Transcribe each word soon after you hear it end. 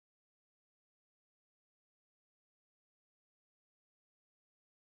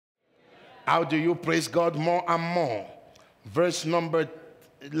How do you praise God more and more? Verse number,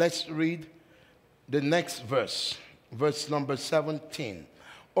 let's read the next verse. Verse number 17.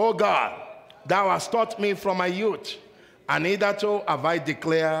 O God, thou hast taught me from my youth, and hitherto have I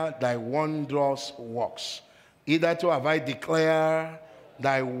declared thy wondrous works. Hitherto have I declared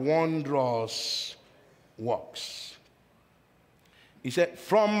thy wondrous works. He said,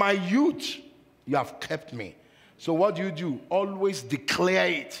 from my youth you have kept me. So what do? Always declare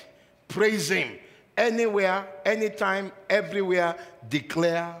it. Praise him. Anywhere, anytime, everywhere,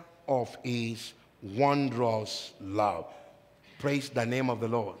 declare of his wondrous love. Praise the name of the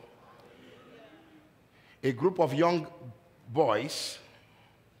Lord. A group of young boys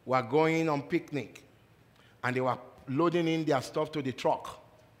were going on picnic, and they were loading in their stuff to the truck.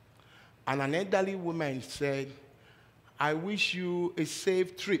 And an elderly woman said, I wish you a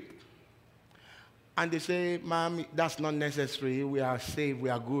safe trip. And they say, ma'am, that's not necessary. We are safe. We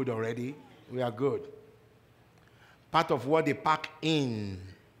are good already. We are good. Part of what they packed in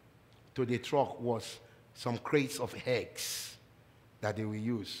to the truck was some crates of eggs that they will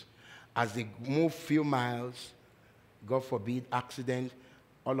use. As they move few miles, God forbid, accident,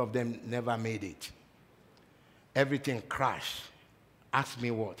 all of them never made it. Everything crashed. Ask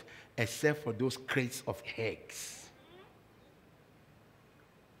me what? Except for those crates of eggs.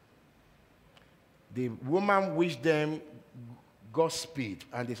 The woman wished them Godspeed,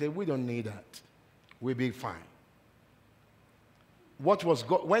 and they said, we don't need that. We'll be fine. What was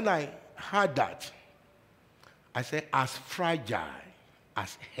God? When I heard that, I said, as fragile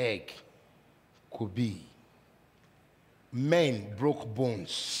as egg could be, men broke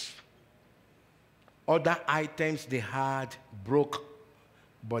bones. Other items they had broke,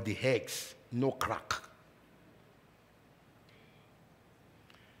 but the eggs, no crack.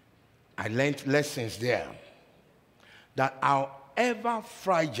 I learned lessons there. That however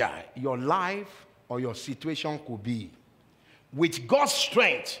fragile your life or your situation could be, with God's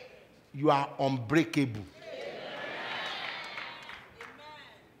strength, you are unbreakable. Amen.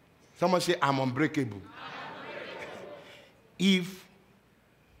 Someone say, I'm unbreakable. If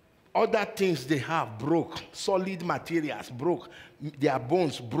other things they have broke, solid materials broke, their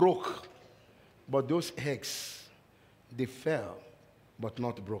bones broke, but those eggs, they fell, but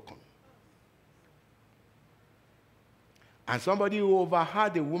not broken. And somebody who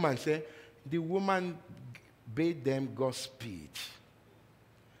overheard the woman say, the woman bade them Godspeed.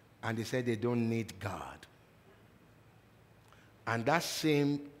 And they said they don't need God. And that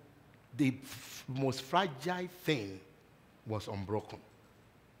same, the most fragile thing was unbroken.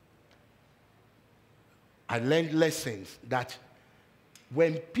 I learned lessons that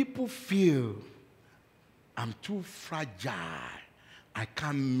when people feel I'm too fragile, I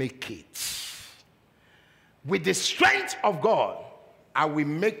can't make it. With the strength of God, I will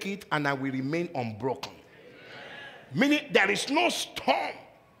make it and I will remain unbroken. Amen. Meaning there is no storm,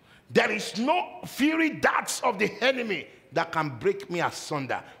 there is no fiery darts of the enemy that can break me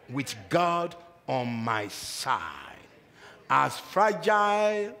asunder with God on my side. As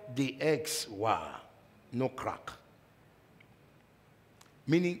fragile the eggs were, no crack.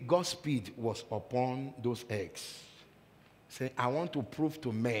 Meaning Godspeed was upon those eggs. Say, I want to prove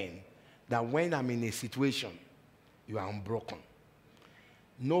to men that when I'm in a situation, you are unbroken.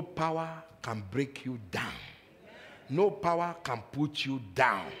 No power can break you down. No power can put you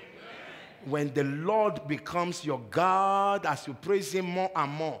down. When the Lord becomes your God, as you praise him more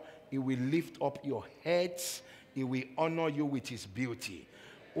and more, he will lift up your heads. He will honor you with his beauty.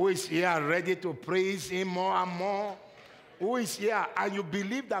 Who is here ready to praise him more and more? Who is here and you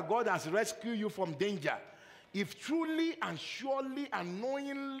believe that God has rescued you from danger? If truly and surely and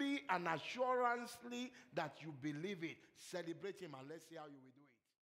knowingly and assurancely that you believe it, celebrate him and let's see how you will do it.